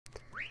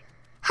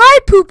Hi,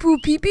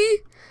 Pewdiepie.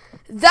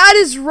 That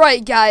is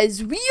right,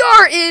 guys. We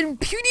are in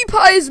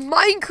Pewdiepie'S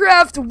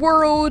Minecraft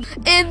world,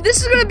 and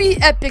this is gonna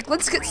be epic.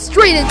 Let's get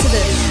straight into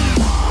this.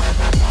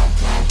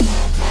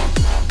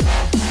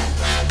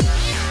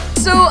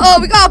 So,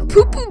 we got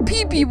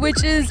Pewdiepie,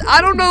 which is, I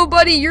don't know,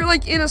 buddy, you're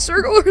like in a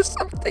circle or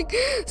something.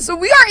 So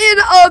we are in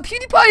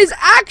Pewdiepie'S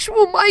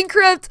actual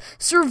Minecraft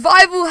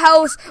survival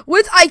house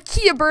with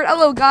IKEA bird.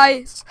 Hello,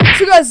 guys.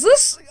 So, guys,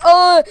 this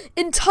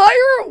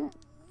entire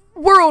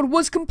world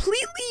was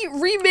completely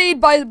remade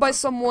by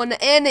someone,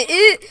 and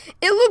it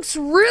looks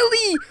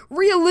really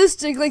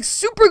realistic, like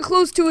super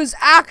close to his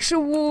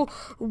actual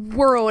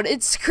world.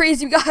 It's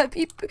crazy. We got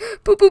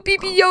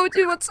Pewdiepie, yo,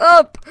 dude, what's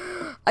up?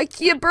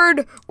 IKEA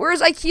bird,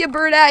 where's IKEA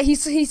bird at?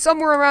 He's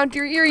somewhere around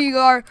here. Here you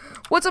are.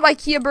 What's up,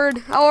 IKEA bird?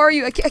 How are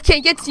you? I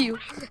can't get to you.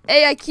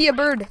 Hey, IKEA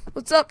bird,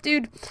 what's up,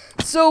 dude?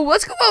 So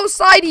let's go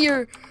outside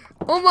here.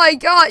 Oh my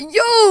god,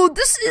 yo,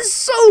 this is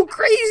so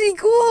crazy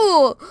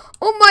cool.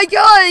 Oh my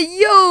god,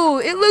 yo,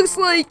 it looks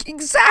like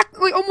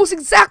almost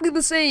exactly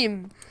the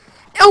same.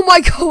 Oh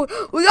my god,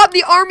 we got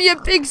the army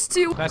of pigs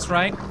too. That's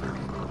right.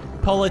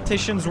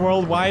 Politicians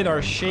worldwide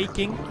are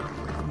shaking.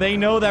 They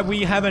know that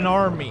we have an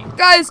army.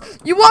 Guys,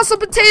 you want some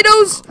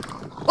potatoes?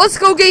 Let's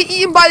go get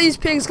eaten by these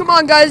pigs. Come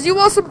on, guys. You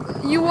want some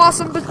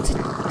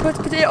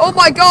potato? Oh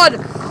my god,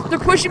 they're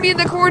pushing me in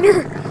the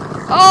corner.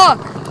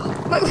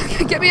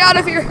 Get me out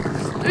of here.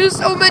 There's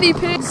so many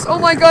pigs. Oh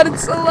my god,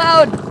 it's so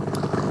loud.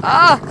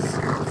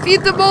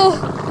 Feed them all.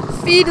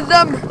 Feed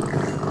them.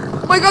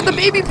 Oh my god, the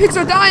baby pigs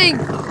are dying.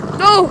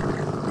 No.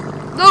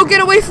 No,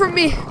 get away from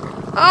me.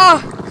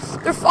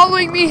 They're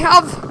following me.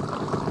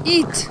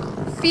 Eat.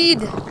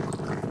 Feed.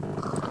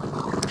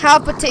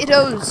 Have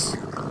potatoes.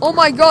 Oh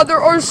my god,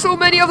 there are so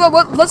many of them.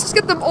 Let's just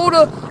get them all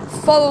to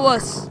follow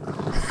us.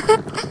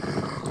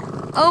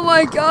 Oh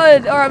my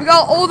god. Alright, we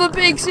got all the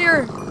pigs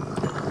here.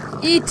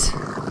 Eat.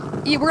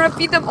 We're gonna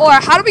feed them.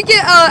 Alright, how do we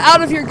get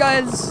out of here,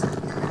 guys?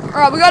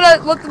 Alright, we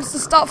gotta let them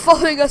stop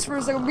following us for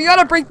a second. We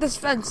gotta break this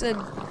fence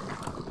in.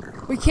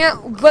 We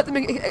can't let them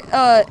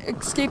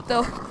escape,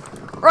 though.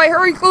 Alright,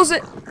 hurry, close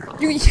it.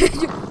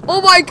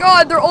 Oh my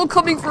god, they're all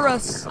coming for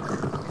us.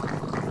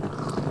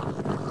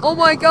 Oh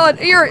my god,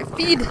 here,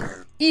 feed.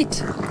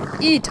 Eat.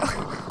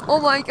 Oh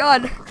my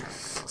god.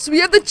 So we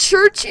have the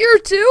church here,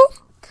 too?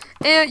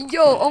 And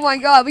yo, oh my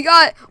god,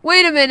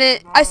 wait a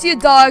minute, I see a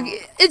dog.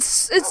 It's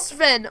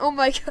Sven. Oh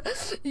my god.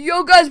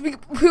 Yo guys, we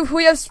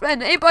have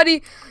Sven. Hey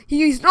buddy,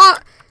 he's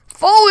not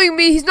following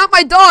me, he's not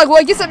my dog. Well,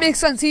 I guess that makes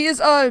sense. He is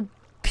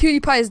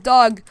Pewdiepie'S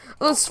dog.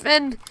 Hello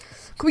Sven.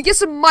 Can we get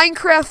some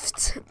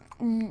Minecraft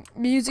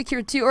music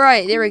here too?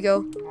 Alright, there we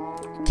go.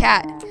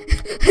 Cat.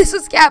 This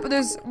is cat, but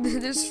there's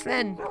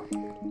Sven.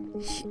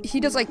 He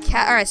does like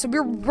cat. Alright, so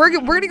we're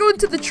gonna go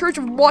into the Church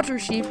of Water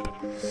Sheep.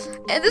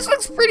 And this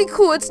looks pretty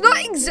cool. It's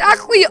not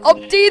exactly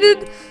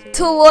updated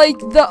to like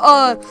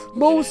the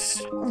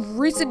most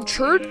recent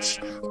church,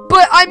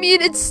 but I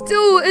mean it's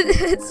still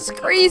it's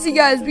crazy,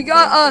 guys. We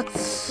got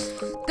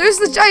there's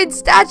the giant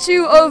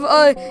statue of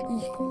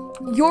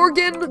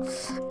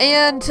Jorgen,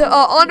 and to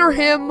honor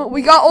him,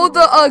 we got all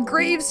the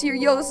graves here.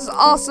 Yo, this is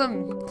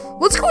awesome.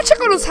 Let's go check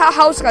out his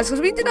house, guys,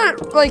 because we did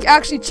not like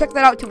actually check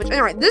that out too much.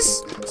 Anyway,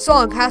 this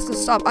song has to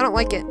stop. I don't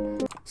like it.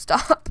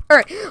 Stop.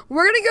 Alright,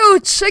 we're gonna go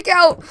check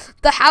out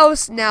the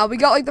house now. We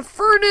got like the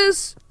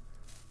furnace.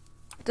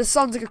 This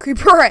sounds like a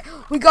creeper. Alright,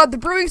 we got the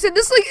brewing stand.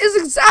 This like is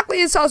exactly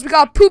his house. We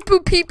got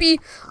Pewdiepie.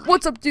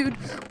 What's up, dude?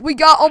 We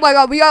got, oh my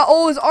god, we got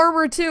all his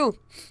armor too.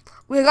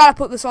 We gotta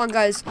put this on,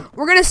 guys.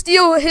 We're gonna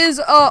steal his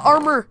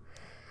armor.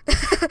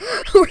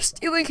 We're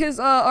stealing his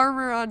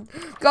armor on.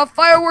 Got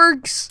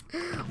fireworks.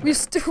 We're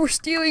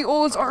stealing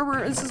all his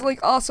armor. This is like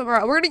awesome.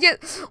 Alright,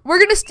 we're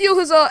gonna steal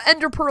his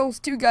ender pearls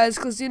too, guys,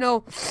 because you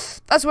know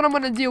that's what I'm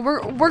gonna do.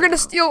 We're gonna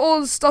steal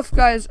all his stuff,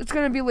 guys. It's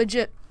gonna be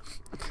legit.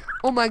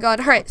 Oh my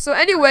god. Alright, so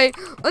anyway,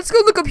 let's go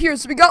look up here.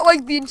 So we got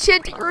like the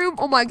enchanting room.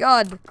 Oh my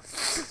god.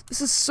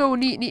 This is so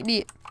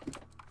neat.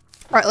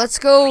 Alright, let's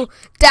go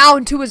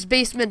down to his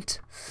basement.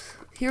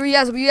 Here he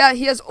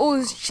has all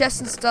his chests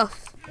and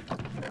stuff.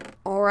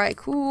 Alright,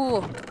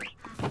 cool.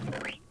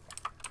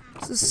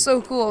 This is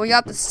so cool. We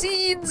got the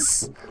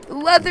seeds, the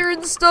leather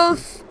and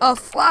stuff,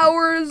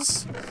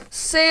 flowers,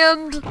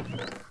 sand,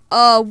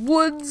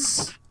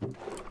 woods,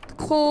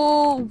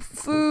 coal,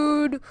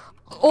 food,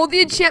 all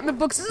the enchantment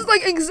books. This is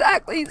like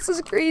this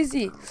is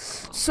crazy.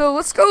 So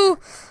let's go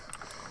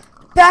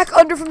back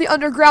from the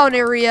underground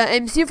area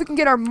and see if we can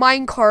get our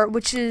minecart,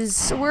 which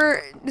is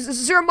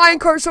is there a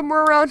minecart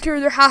somewhere around here?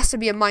 There has to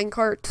be a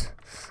minecart.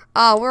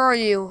 Where are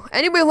you?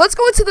 Anyway, let's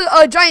go into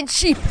the giant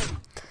sheep.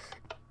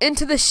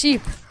 Into the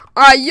sheep.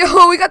 Alright,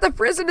 yo, we got the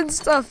prison and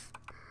stuff.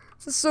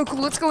 This is so cool.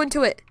 Let's go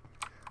into it.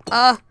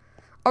 Are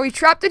we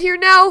trapped in here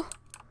now?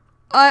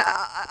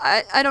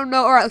 I don't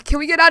know. Alright, can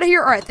we get out of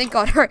here? Alright, thank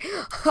god. Alright.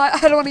 I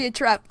don't want to get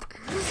trapped.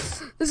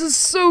 This is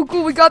so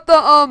cool. We got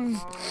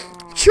the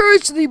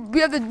church, we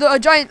have the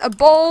giant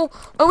ball,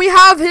 and we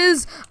have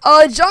his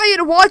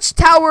giant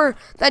watchtower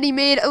that he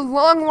made a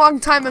long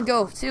time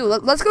ago too.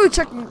 Let's go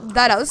check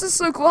that out. This is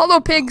so cool.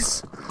 Hello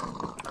pigs.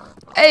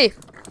 Hey,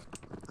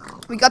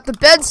 We got the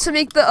beds to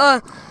make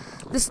the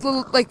this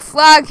little like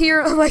flag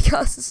here. Oh my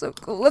god, this is so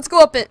cool. Let's go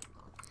up it.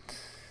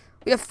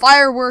 We have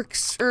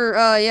fireworks, or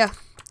yeah,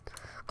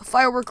 a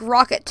firework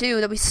rocket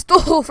too that we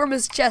stole from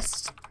his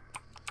chest.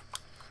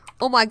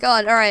 Oh my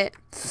god! All right,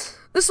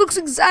 this looks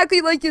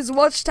exactly like his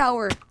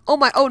watchtower. Oh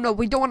my! Oh no,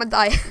 we don't want to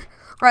die.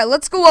 All right,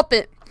 let's go up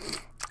it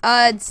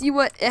and see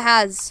what it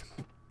has.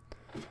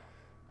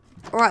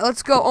 All right,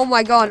 let's go. Oh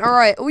my god! All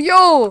right,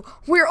 yo,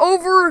 we're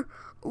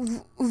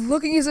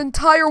overlooking his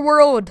entire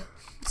world.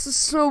 This is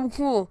so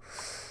cool.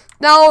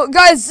 Now,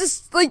 guys,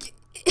 this like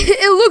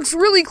it looks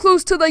really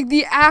close to like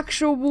the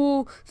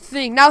actual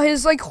thing. Now,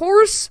 his like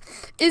horse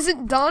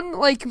isn't done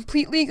like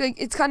completely. Like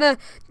it's kind of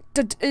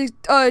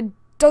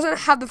doesn't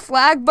have the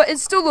flag, but it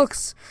still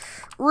looks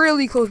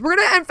really close. We're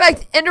gonna in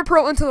fact ender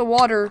pearl into the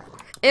water,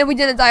 and we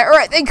didn't die. All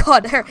right, thank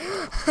God.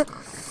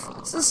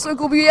 This is so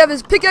cool. We have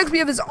his pickaxe. We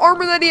have his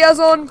armor that he has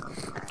on,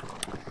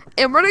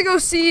 and we're gonna go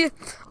see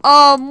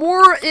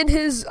more in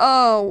his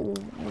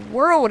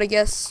world, I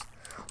guess.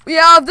 We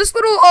have this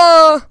little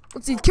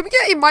let's see, can we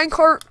get a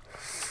minecart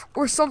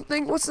or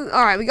something? What's it?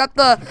 All right, we got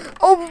the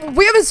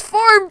we have his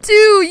farm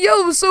too.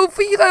 Yo, so if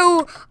we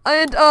go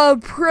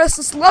and press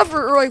this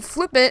lever or like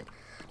flip it,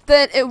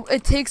 then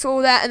it takes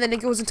all that and then it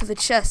goes into the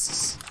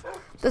chests.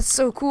 That's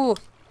so cool.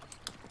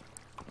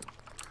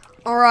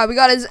 All right, we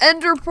got his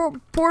ender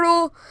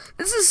portal.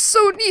 This is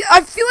so neat. I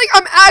feel like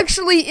I'm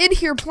actually in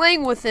here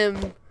playing with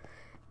him.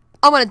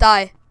 I'm gonna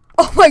die.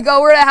 Oh my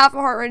god, we're at half a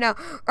heart right now.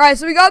 All right,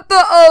 so we got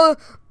the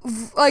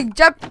like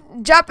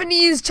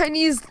Japanese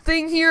Chinese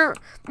thing here.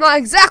 I'm not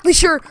exactly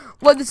sure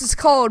what this is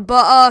called,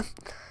 but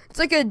it's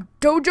like a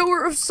dojo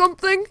or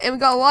something, and we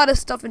got a lot of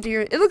stuff into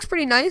here. It looks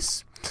pretty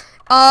nice.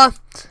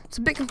 It's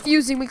a bit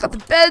confusing. We got the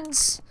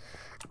beds,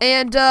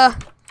 and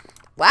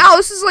wow,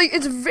 this is like,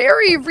 it's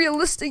very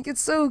realistic.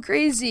 It's so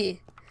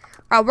crazy.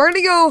 All right, we're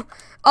gonna go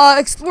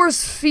explore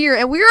Sphere,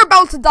 and we're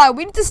about to die.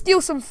 We need to steal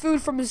some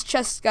food from his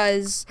chest,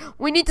 guys.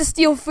 We need to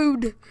steal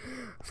food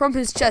from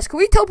his chest. Can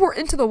we teleport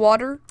into the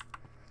water?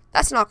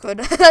 That's not good.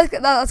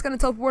 That's gonna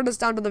teleport us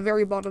down to the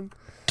very bottom.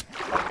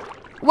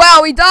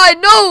 Wow, he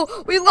died.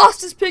 No, we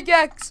lost his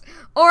pickaxe.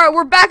 All right,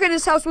 we're back in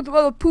his house with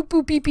a poo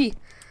poo pee pee.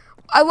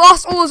 I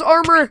lost all his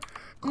armor.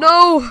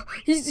 No,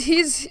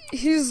 he's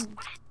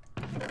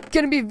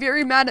gonna be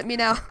very mad at me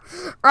now.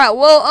 All right,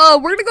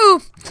 well, we're gonna go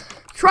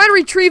try and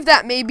retrieve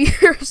that maybe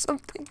or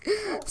something.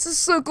 This is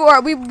so cool.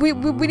 All right,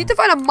 we need to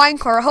find a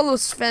minecart. Hello,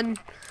 Sven.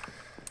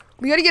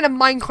 We gotta get a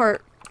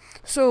minecart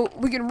so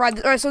we can ride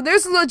this. All right, so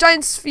there's the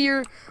giant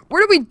sphere.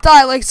 Where did we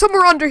die? Like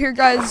somewhere under here,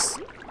 guys.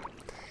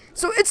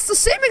 So it's the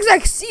same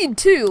exact seed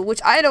too,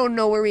 which I don't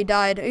know where we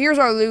died. Here's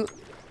our loot.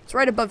 It's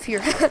right above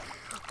here.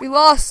 We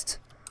lost.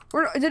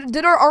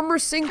 Did our armor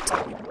sink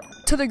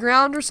to the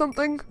ground or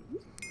something?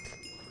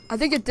 I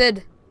think it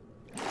did.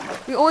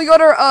 We only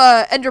got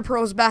our ender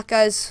pearls back,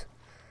 guys.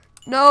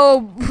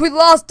 No, we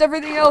lost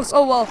everything else.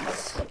 Oh well.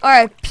 All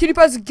right,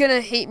 Pewdiepie'S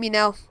gonna hate me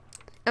now.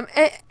 Am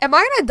I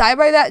gonna die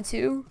by that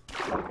too?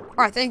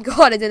 All right, thank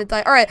God I didn't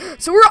die. All right,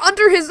 so we're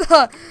under his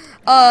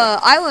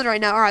island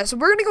right now. All right, so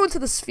we're gonna go into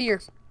the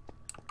sphere.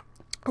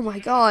 Oh my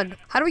God,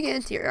 how do we get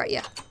into here? All right,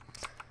 yeah.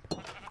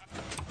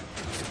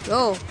 Let's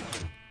go.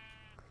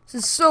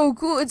 This is so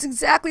cool. It's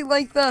exactly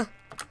like the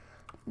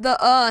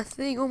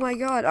thing. Oh my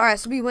God. All right,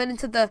 so we went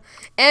into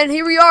and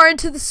here we are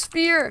into the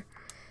sphere.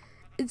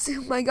 It's,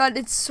 oh my God,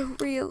 it's so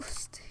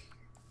realistic.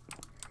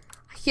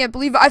 I can't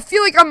believe it. I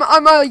feel like I'm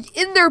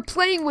in there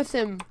playing with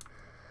him.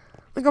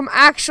 Like I'm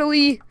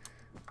actually,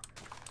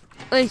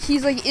 like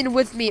he's like in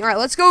with me. All right,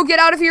 let's go get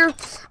out of here.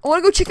 I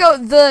want to go check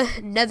out the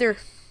Nether.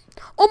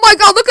 Oh my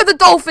God, look at the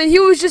dolphin. He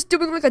was just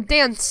doing like a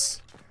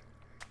dance.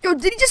 Yo,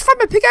 did he just find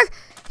my pickaxe?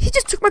 He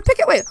just took my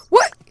pickaxe. Wait,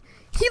 what?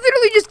 He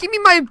literally just gave me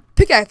my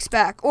pickaxe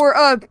back, or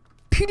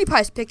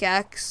Pewdiepie'S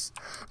pickaxe.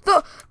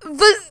 Oh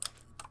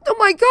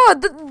my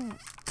God,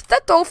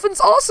 that dolphin's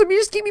awesome. He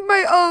just gave me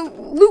my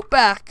loot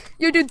back.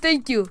 Yo, dude,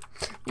 thank you.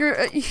 You're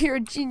a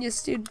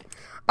genius, dude.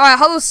 All right,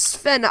 hello,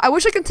 Sven. I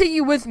wish I could take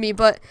you with me,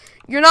 but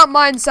you're not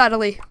mine,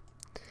 sadly.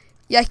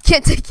 Yeah, I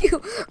can't take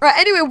you. All right,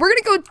 anyway, we're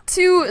gonna go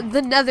to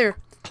the Nether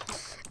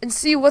and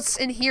see what's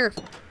in here.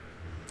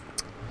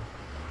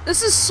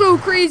 This is so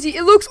crazy.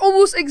 It looks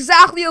almost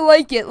exactly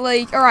like it.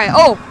 Like, all right.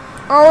 Oh,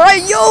 all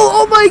right, yo.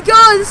 Oh my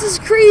God, this is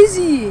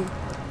crazy.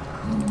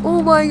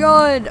 Oh my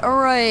God. All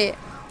right,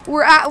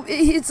 we're at.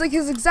 It's like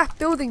his exact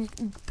building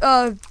too.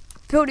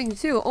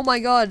 Oh my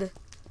God.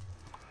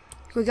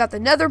 We got the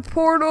Nether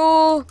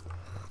portal.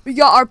 We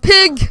got our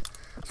pig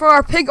for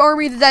our pig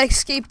army that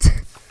escaped.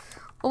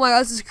 Oh my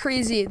God, this is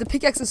crazy. The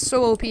pickaxe is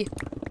so OP.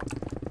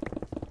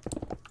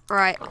 All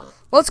right.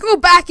 Let's go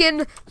back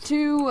in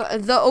to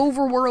the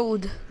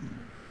overworld.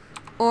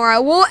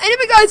 Alright, well,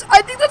 anyway, guys,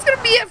 I think that's going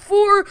to be it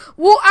for...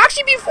 Well,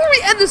 actually, before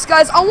we end this,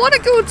 guys, I want to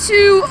go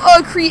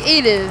to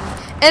creative.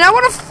 And I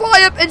want to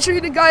fly up and show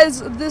you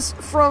guys this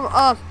from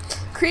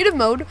creative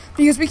mode.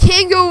 Because we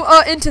can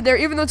go into there,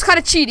 even though it's kind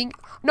of cheating.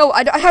 No,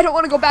 I don't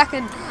want to go back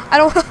in. I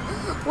don't...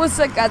 One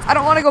sec, guys. I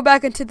don't want to go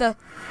back into the...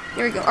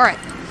 Here we go. Alright.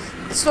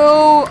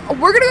 So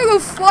we're gonna go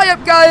fly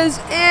up, guys,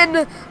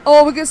 and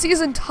oh, we can see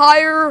his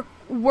entire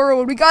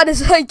world. We got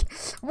his like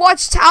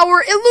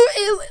watchtower.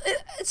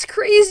 It's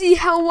crazy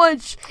how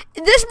much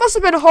this must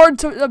have been hard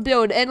to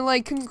build. And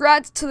like,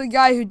 congrats to the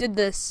guy who did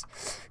this,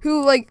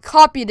 who like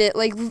copied it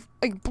like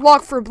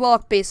block for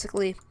block,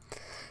 basically.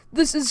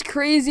 This is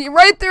crazy.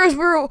 Right there is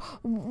where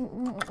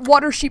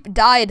Water Sheep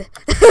died.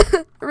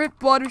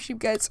 Rip Water Sheep,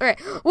 guys. Alright.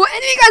 Well,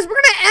 anyway, guys, we're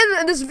going to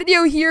end this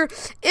video here.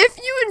 If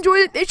you enjoyed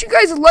it, make sure you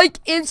guys like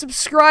and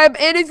subscribe.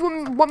 And if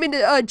you want me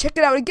to check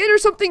it out again or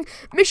something,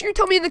 make sure you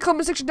tell me in the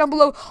comment section down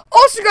below.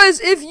 Also, guys,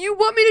 if you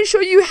want me to show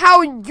you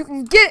how you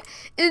can get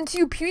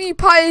into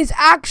PewDiePie's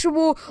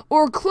actual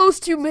or close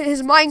to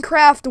his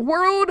Minecraft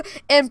world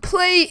and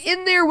play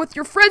in there with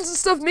your friends and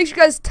stuff, make sure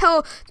you guys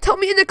tell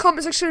me in the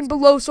comment section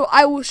below so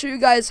I will show you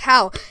guys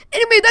how.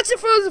 Anyway, that's it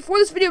for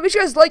this video. Make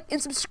sure you guys like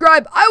and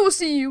subscribe. I will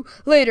see you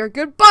later.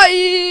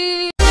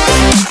 Goodbye.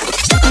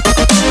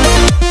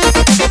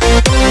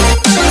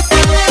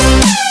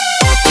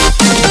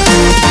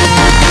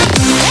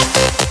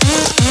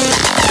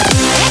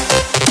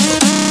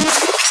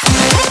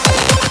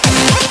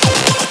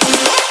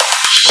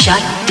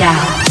 Shut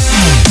down.